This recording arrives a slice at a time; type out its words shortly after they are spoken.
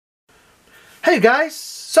Hey guys,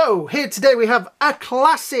 so here today we have a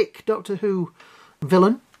classic Doctor Who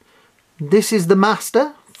villain. This is the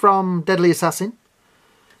Master from Deadly Assassin.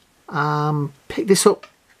 Picked this up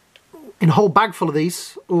in a whole bag full of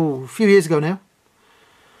these a few years ago now.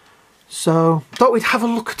 So thought we'd have a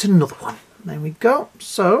look at another one. There we go.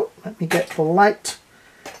 So let me get the light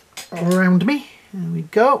around me. There we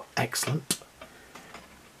go. Excellent.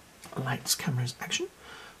 Lights, cameras, action.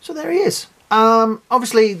 So there he is.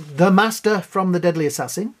 Obviously the Master from the Deadly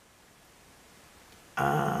Assassin.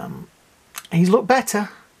 He's looked better.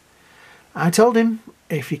 I told him,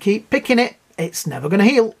 if you keep picking it, it's never going to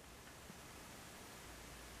heal.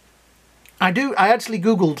 I actually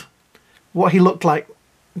Googled what he looked like,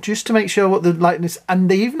 just to make sure what the likeness,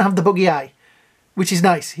 and they even have the buggy eye, which is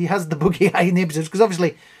nice. He has the buggy eye in the episodes, because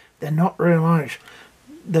obviously they're not real eyes.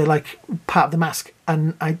 They're like part of the mask,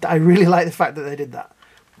 and I really like the fact that they did that.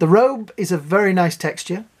 The robe is a very nice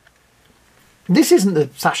texture. This isn't the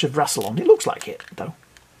sash of Rassilon. It looks like it, though.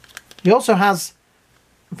 He also has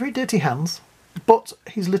very dirty hands, but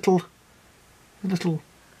his little...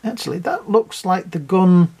 Actually, that looks like the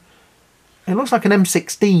gun... It looks like an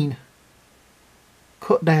M16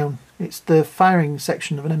 cut down. It's the firing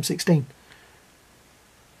section of an M16.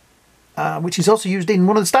 Which is also used in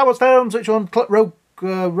one of the Star Wars films. Which one? Rogue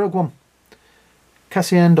One.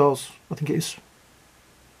 Cassian Andor's, I think it is.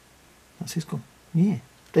 That's his gun. Yeah.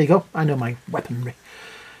 There you go. I know my weaponry.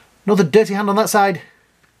 Another dirty hand on that side.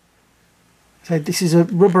 So this is a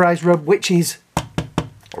rubberized robe, which is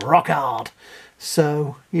rock hard.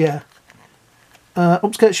 So, yeah.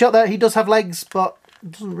 Upskirt shot there. He does have legs, but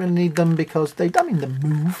doesn't really need them because they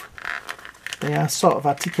move. They are sort of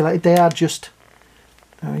articulated. They are just...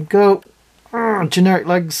 There we go. Generic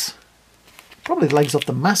legs. Probably the legs of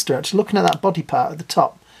the Master, actually. Looking at that body part at the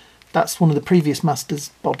top. That's one of the previous Master's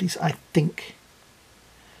bodies, I think.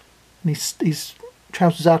 And his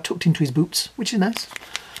trousers are tucked into his boots, which is nice.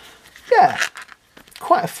 Yeah,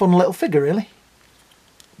 quite a fun little figure, really.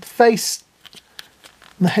 The face,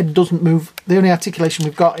 the head doesn't move. The only articulation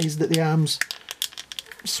we've got is that the arms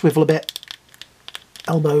swivel a bit.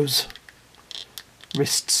 Elbows,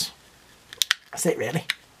 wrists. That's it, really.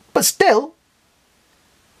 But still,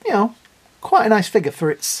 you know, quite a nice figure for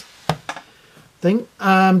its thing.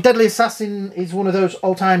 Deadly Assassin is one of those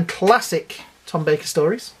all-time classic Tom Baker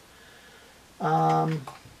stories.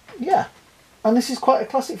 Yeah, and this is quite a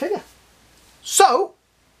classic figure. So,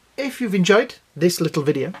 if you've enjoyed this little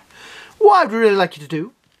video, what I'd really like you to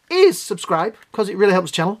do is subscribe, because it really helps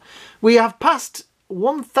the channel. We have passed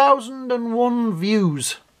 1001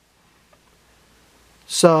 views.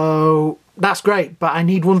 So, that's great, but I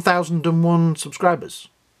need 1001 subscribers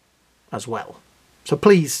as well. So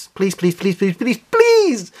please, please, please, please, please, please,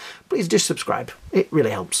 please, please just subscribe. It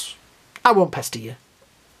really helps. I won't pester you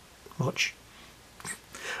much.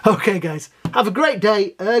 Okay, guys, have a great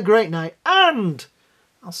day, a great night, and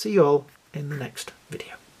I'll see you all in the next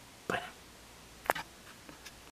video.